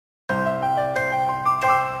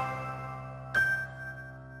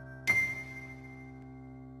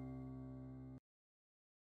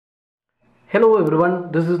Hello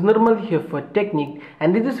everyone, this is Nirmal here for Technique,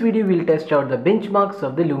 and in this video we'll test out the benchmarks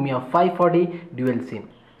of the Lumia 540 dual SIM.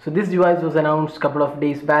 So this device was announced a couple of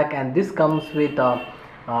days back, and this comes with an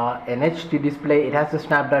HD display. It has a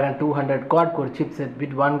Snapdragon 200 quad-core chipset with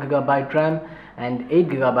 1GB RAM and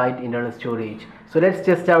 8GB internal storage. So let's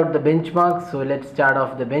test out the benchmarks. So let's start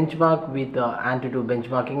off the benchmark with the AnTuTu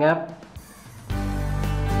benchmarking app.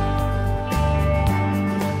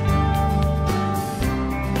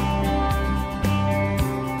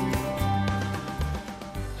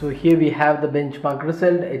 So here we have the benchmark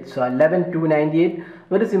result. It's 11,298,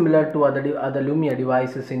 very similar to other Lumia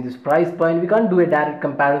devices in this price point. We can't do a direct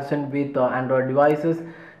comparison with Android devices,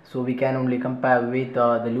 so we can only compare with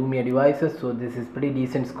the Lumia devices. So this is pretty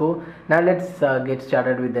decent score. Now let's get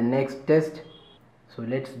started with the next test. So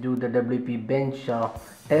let's do the WP bench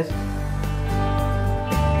test.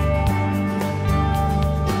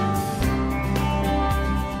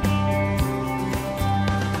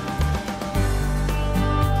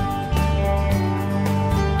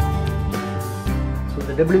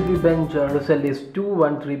 The WP bench result is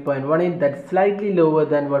 213.18. That's slightly lower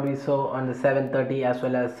than what we saw on the 730 as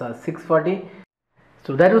well as 640.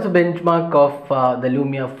 So that was a benchmark of the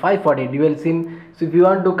Lumia 540 dual SIM. So if you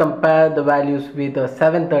want to compare the values with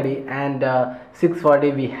 730 and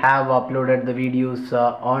 640, we have uploaded the videos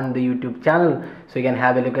on the YouTube channel, so you can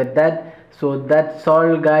have a look at that. So that's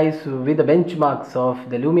all guys with the benchmarks of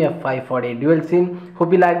the Lumia 540 dual SIM.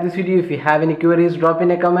 Hope you like this video. If you have any queries, drop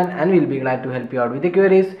in a comment and we'll be glad to help you out with the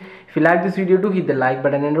queries. If you like this video, do hit the like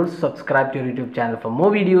button and also subscribe to our YouTube channel for more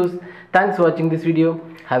videos. Thanks for watching this video.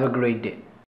 Have a great day.